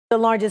The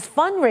largest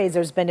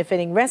fundraisers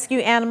benefiting rescue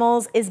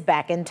animals is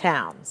back in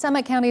town.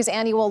 Summit County's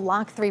annual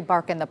Lock 3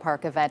 Bark in the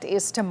Park event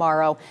is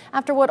tomorrow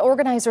after what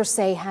organizers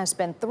say has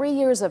been 3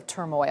 years of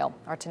turmoil.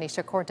 Our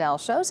Tanisha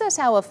Cordell shows us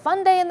how a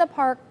fun day in the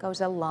park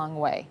goes a long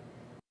way.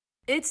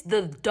 It's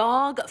the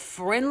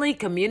dog-friendly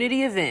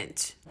community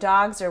event.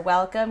 Dogs are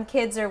welcome,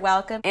 kids are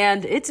welcome.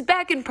 And it's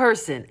back in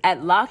person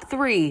at Lock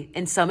 3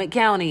 in Summit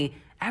County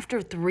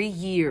after 3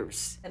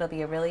 years. It'll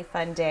be a really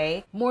fun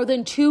day. More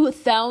than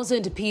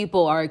 2,000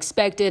 people are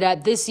expected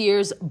at this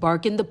year's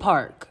Bark in the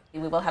Park.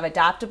 We will have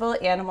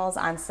adoptable animals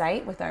on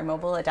site with our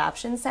mobile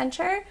adoption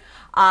center.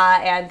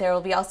 And there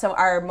will be also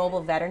our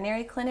mobile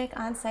veterinary clinic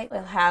on site.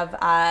 We'll have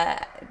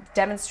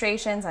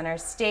demonstrations on our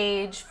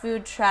stage,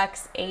 food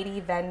trucks,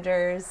 80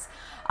 vendors.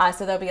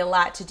 So there'll be a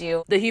lot to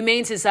do. The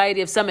Humane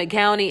Society of Summit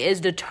County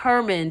is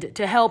determined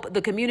to help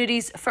the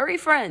community's furry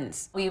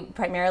friends. We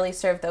primarily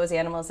serve those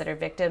animals that are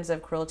victims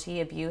of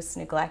cruelty, abuse,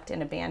 neglect,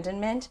 and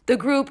abandonment. The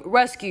group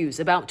rescues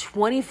about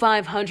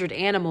 2,500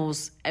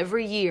 animals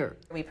every year.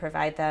 We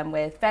provide them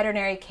with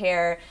veterinary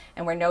care,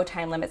 and we're no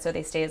time limit, so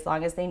they stay as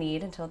long as they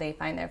need until they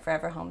find their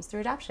forever homes through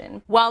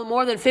adoption. While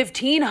more than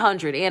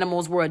 1,500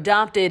 animals were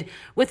adopted,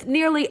 with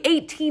nearly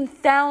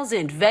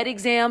 18,000 vet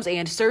exams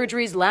and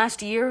surgeries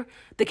last year,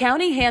 the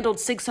county handled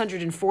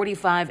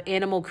 645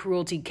 animal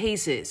cruelty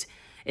cases.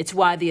 It's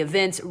why the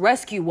event's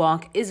rescue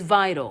walk is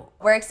vital.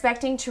 We're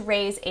expecting to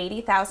raise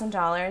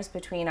 $80,000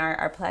 between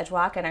our pledge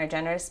walk and our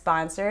generous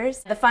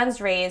sponsors. The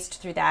funds raised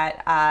through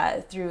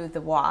through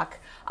the walk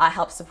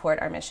help support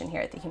our mission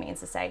here at the Humane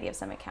Society of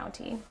Summit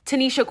County.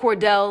 Tanisha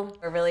Cordell.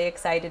 We're really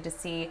excited to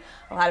see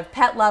a lot of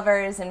pet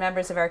lovers and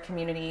members of our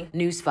community.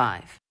 News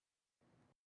 5.